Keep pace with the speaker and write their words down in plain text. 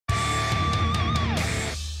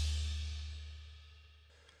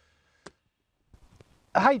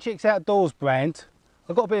a hx-otdoors brand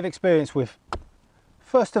I've got a bit of experience with.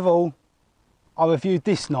 First of all, I reviewed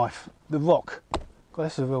this knife, the Rock. God,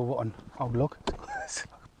 this is a real rotten old log.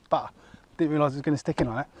 Butter. Didn't realise it was going to stick in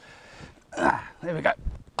like that. There we go.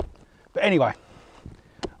 But anyway,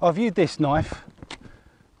 I reviewed this knife,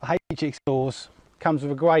 the hx-otdoors. Comes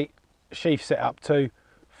with a great sheath setup too,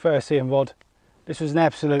 30cm rod. This was an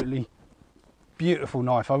absolutely beautiful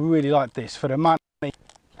knife. I really like this for the money. A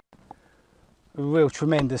real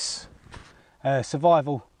tremendous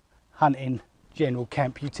survival, hunting, general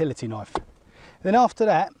camp utility knife. Then after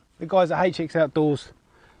that, the guys at hx-otdoors,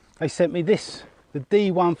 they sent me this, the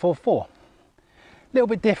D144. A little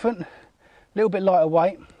bit different, a little bit lighter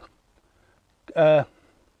weight,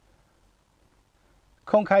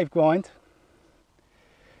 concave grind.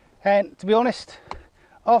 And to be honest,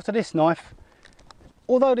 after this knife,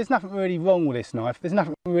 although there's nothing really wrong with this knife, there's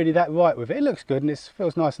nothing really that right with it. It looks good and it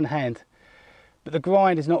feels nice in the hand, but the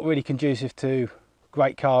grind is not really conducive to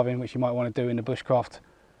great carving, which you might want to do in the bushcraft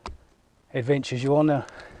adventures you're on. And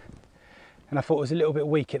I thought it was a little bit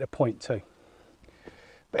weak at the point too.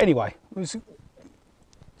 But anyway, it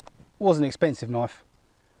was an expensive knife.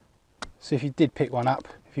 So if you did pick one up,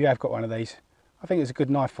 if you have got one of these, I think it's a good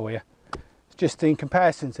knife for you. Just in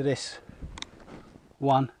comparison to this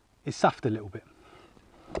one, it's soft a little bit.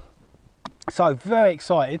 So very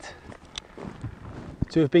excited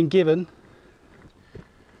to have been given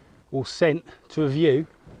or sent to review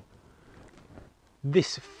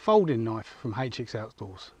this folding knife from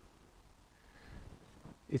hx-otdoors.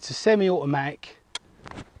 It's a semi-automatic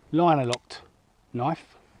liner locked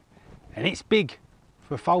knife and it's big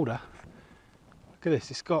for a folder. Look at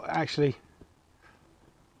this, it's got actually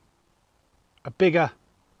a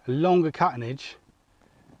longer cutting edge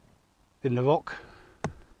than the Rock.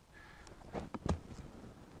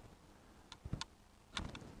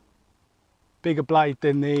 Bigger blade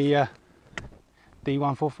than the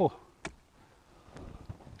D144.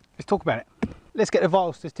 Let's talk about it. Let's get the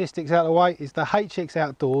vital statistics out of the way. It's the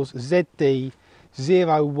hx-otdoors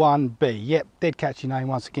ZD01B. Yep, dead catchy name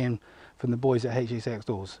once again from the boys at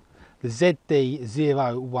hx-otdoors. The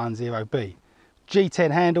ZD010B.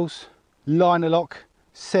 G10 handles, liner lock,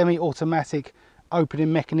 semi-automatic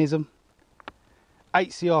opening mechanism.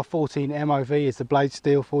 8CR14 MOV is the blade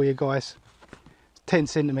steel for you guys.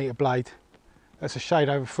 10cm blade. That's a shade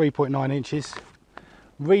over 3.9 inches.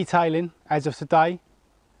 Retailing as of today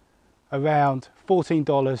around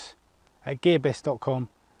 $14 at gearbest.com.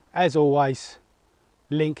 As always,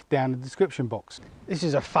 link down in the description box. This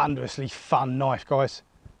is a thunderously fun knife, guys.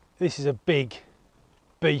 This is a big,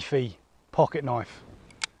 beefy pocket knife.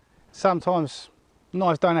 Sometimes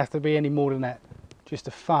knives don't have to be any more than that. Just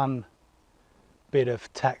a fun bit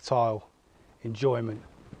of tactile enjoyment.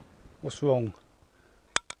 What's wrong?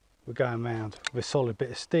 We're going around with a solid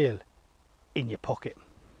bit of steel in your pocket.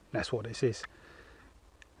 That's what this is.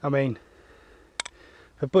 I mean,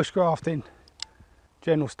 for bushcrafting,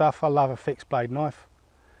 general stuff, I love a fixed blade knife.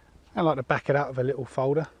 I like to back it up with a little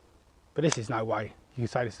folder, but this is no way you can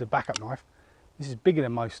say this is a backup knife. This is bigger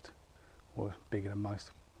than most, or bigger than most.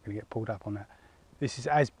 I'm gonna get pulled up on that. This is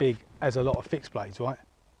as big as a lot of fixed blades, right?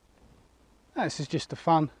 Now, this is just a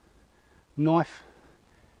fun knife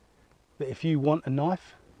that if you want a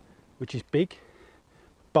knife which is big,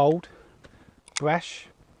 bold, brash,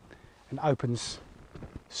 and opens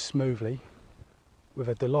smoothly with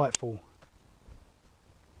a delightful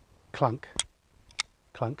clunk,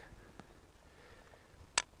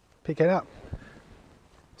 pick it up.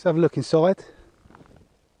 Let's have a look inside.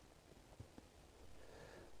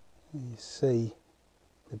 You see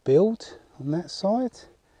the build on that side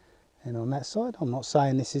and on that side. I'm not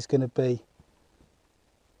saying this is going to be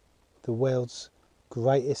the world's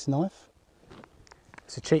greatest knife.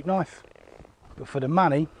 It's a cheap knife, but for the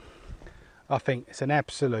money I think it's an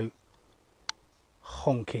absolute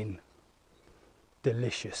honking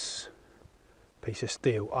delicious piece of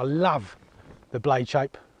steel. I love the blade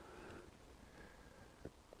shape.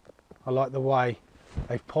 I like the way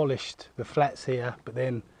they've polished the flats here, but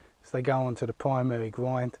then as they go on to the primary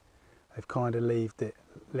grind, they've kind of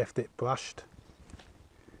left it brushed.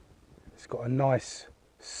 It's got a nice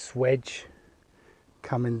swedge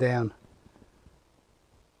coming down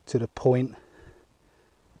to the point.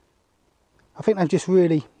 I think they've just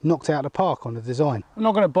really knocked it out of the park on the design. I'm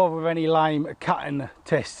not going to bother with any lame cutting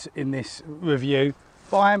tests in this review,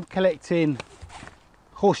 but I am collecting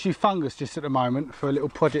horseshoe fungus just at the moment for a little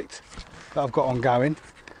project that I've got ongoing.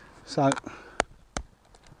 So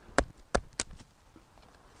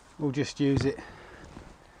we'll just use it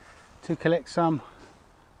to collect some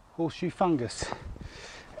horseshoe fungus.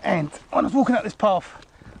 And when I was walking up this path,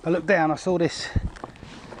 I looked down, I saw this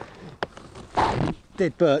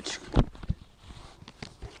dead birch.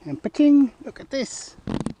 And pa-ching, look at this.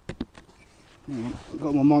 I've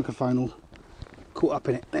got my microphone all caught up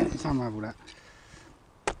in it. Let's unravel that.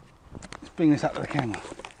 Let's bring this up to the camera.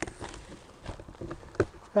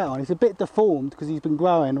 That one is a bit deformed because he's been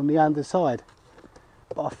growing on the underside.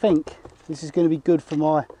 But I think this is going to be good for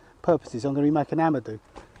my purposes. I'm going to be making amadou.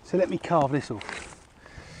 So let me carve this off.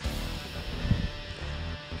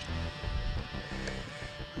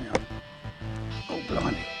 Oh,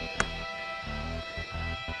 blimey.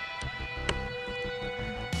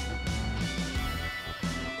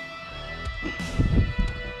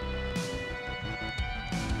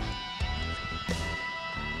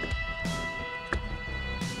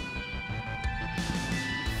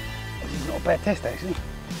 This is not a bad test actually.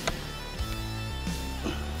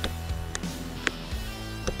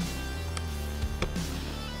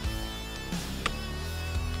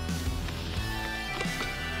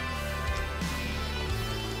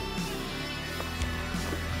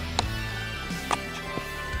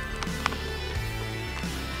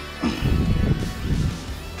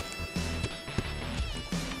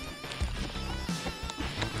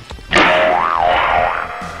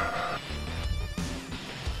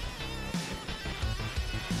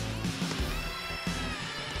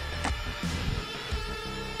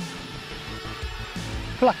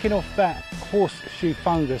 Plucking off that horseshoe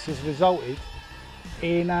fungus has resulted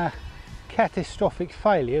in a catastrophic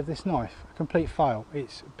failure of this knife, a complete fail.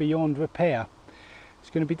 It's beyond repair.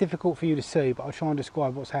 It's going to be difficult for you to see, but I'll try and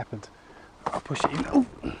describe what's happened. I'll push it in. Oh,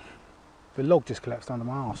 the log just collapsed under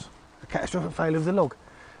my arse. A catastrophic failure of the log.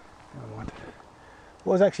 Never mind.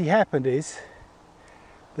 What has actually happened is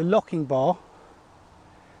the locking bar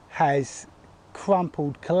has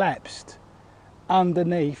crumpled, collapsed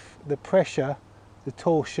underneath the pressure, the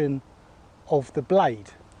torsion of the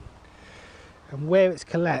blade. And where it's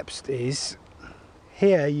collapsed is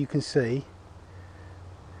here. You can see,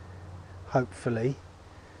 hopefully,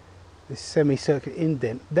 this semicircular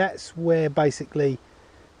indent. That's where basically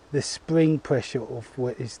the spring pressure of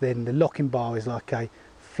what is then the locking bar is like a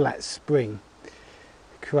flat spring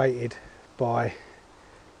created by,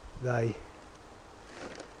 they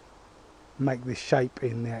make this shape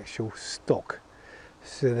in the actual stock.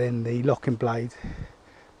 So then the locking blade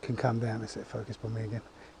can come down. Let's set focus by me again.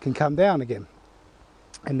 Can come down again,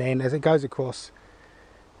 and then as it goes across,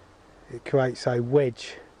 it creates a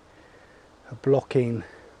wedge, a blocking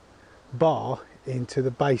bar into the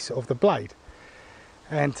base of the blade.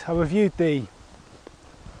 And I reviewed the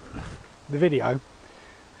video,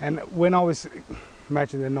 and when I was,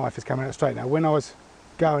 imagine the knife is coming out straight now. When I was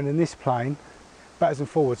going in this plane, backwards and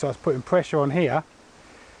forwards, so I was putting pressure on here.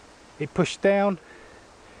 It pushed down,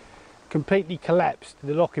 completely collapsed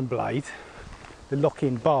the locking blade, the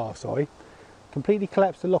locking bar, sorry, completely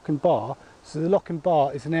collapsed the locking bar. So the locking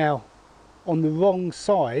bar is now on the wrong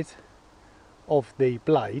side of the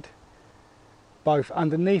blade, both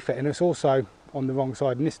underneath it, and it's also on the wrong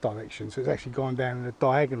side in this direction. So it's actually gone down in a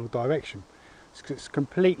diagonal direction. It's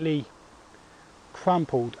completely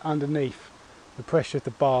crumpled underneath the pressure of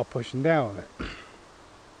the bar pushing down on it,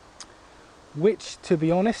 which, to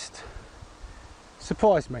be honest,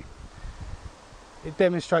 surprised me. It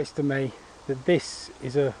demonstrates to me that this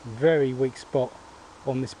is a very weak spot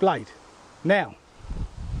on this blade. Now,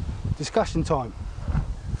 discussion time.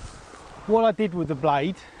 What I did with the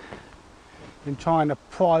blade in trying to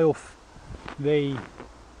pry off the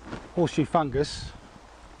horseshoe fungus,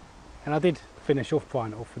 and I did finish off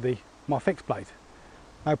prying it off with my fixed blade,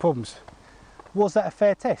 no problems. Was that a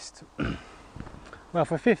fair test? Well,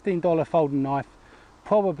 for a $15 folding knife,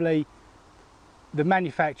 probably the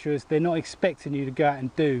manufacturers, they're not expecting you to go out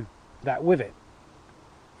and do that with it.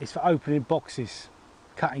 It's for opening boxes,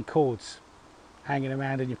 cutting cords, hanging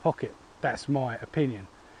around in your pocket. That's my opinion.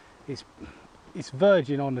 It's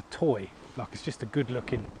verging on a toy. Like, it's just a good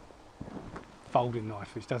looking folding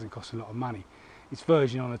knife which doesn't cost a lot of money. It's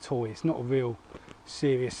verging on a toy. It's not a real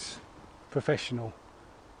serious professional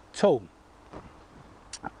tool.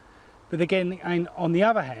 But again, and on the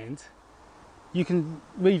other hand, you can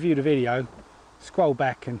review the video, scroll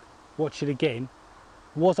back and watch it again.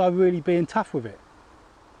 Was I really being tough with it?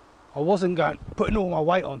 I wasn't putting all my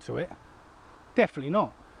weight onto it. Definitely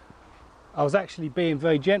not. I was actually being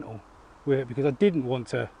very gentle with it because I didn't want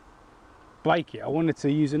to break it. I wanted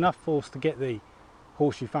to use enough force to get the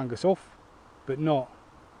horseshoe fungus off, but not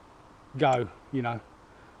go, you know,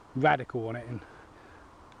 radical on it and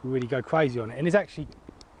really go crazy on it. And it's actually,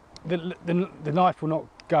 the knife will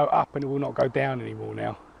not go up and it will not go down anymore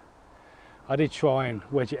now. I did try and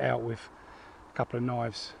wedge it out with a couple of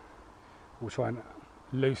knives. We'll try and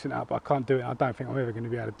loosen it up, but I can't do it. I don't think I'm ever going to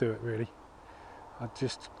be able to do it, really.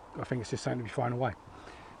 I think it's just something to be thrown away.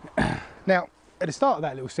 Now, at the start of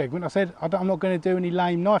that little segment, I said I'm not going to do any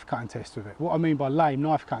lame knife cutting tests with it. What I mean by lame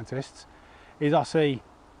knife cutting tests is I see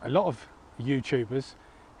a lot of YouTubers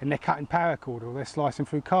and they're cutting paracord or they're slicing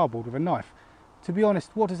through cardboard with a knife. To be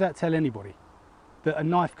honest, what does that tell anybody? That a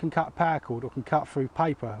knife can cut paracord or can cut through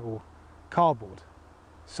paper or cardboard?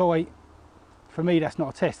 So for me, that's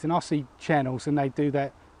not a test. And I see channels and they do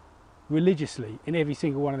that religiously in every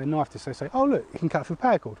single one of their knife tests. They say, oh look, it can cut through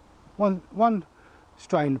paracord. One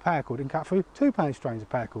strain of paracord and cut through 2 pound strains of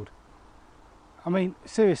paracord. I mean,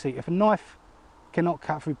 seriously, if a knife cannot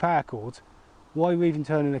cut through paracord, why are we even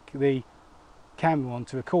turning the camera on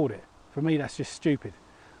to record it? For me, that's just stupid.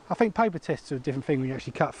 I think paper tests are a different thing when you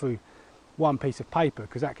actually cut through one piece of paper,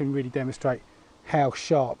 because that can really demonstrate how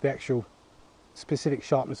sharp the actual specific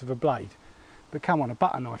sharpness of a blade. But come on, a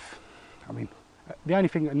butter knife. I mean, the only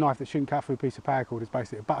thing a knife that shouldn't cut through a piece of paracord is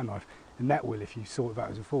basically a butter knife, and that will if you saw it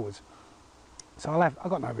backwards and forwards. So I've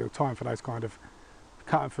got no real time for those kind of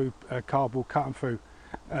cutting through cardboard, cutting through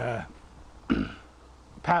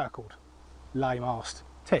paracord, lame-arsed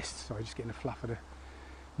tests. Sorry, just getting the fluff of the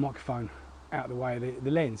microphone out of the way of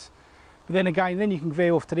the lens. But then again, then you can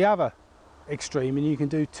veer off to the other extreme and you can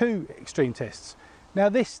do 2 extreme tests. Now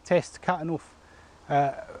this test, cutting off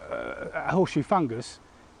a horseshoe fungus,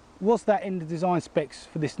 was that in the design specs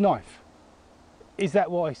for this knife? Is that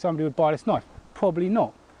why somebody would buy this knife? Probably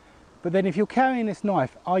not. But then if you're carrying this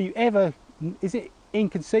knife, is it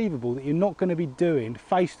inconceivable that you're not going to be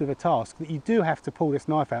faced with a task that you do have to pull this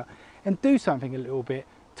knife out and do something a little bit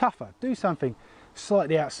tougher, do something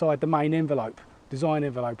slightly outside the main envelope, design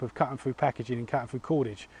envelope of cutting through packaging and cutting through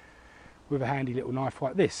cordage with a handy little knife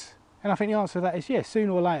like this? And I think the answer to that is yes,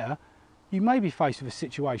 sooner or later you may be faced with a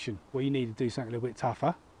situation where you need to do something a little bit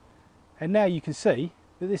tougher, and now you can see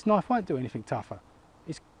that this knife won't do anything tougher.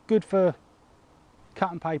 It's good for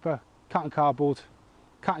cutting paper, cutting cardboard,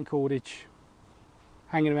 cutting cordage,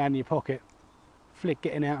 hanging around in your pocket,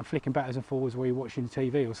 getting out and flicking backwards and forwards while you're watching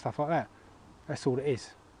TV or stuff like that. That's all it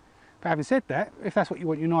is. But having said that, if that's what you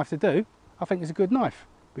want your knife to do, I think it's a good knife.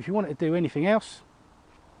 But if you want it to do anything else,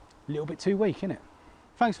 a little bit too weak, isn't it?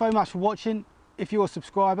 Thanks very much for watching. If you're a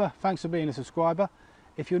subscriber, thanks for being a subscriber.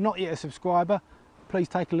 If you're not yet a subscriber, please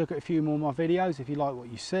take a look at a few more of my videos. If you like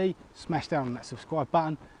what you see, smash down on that subscribe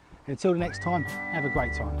button. And until the next time, have a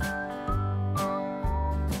great time.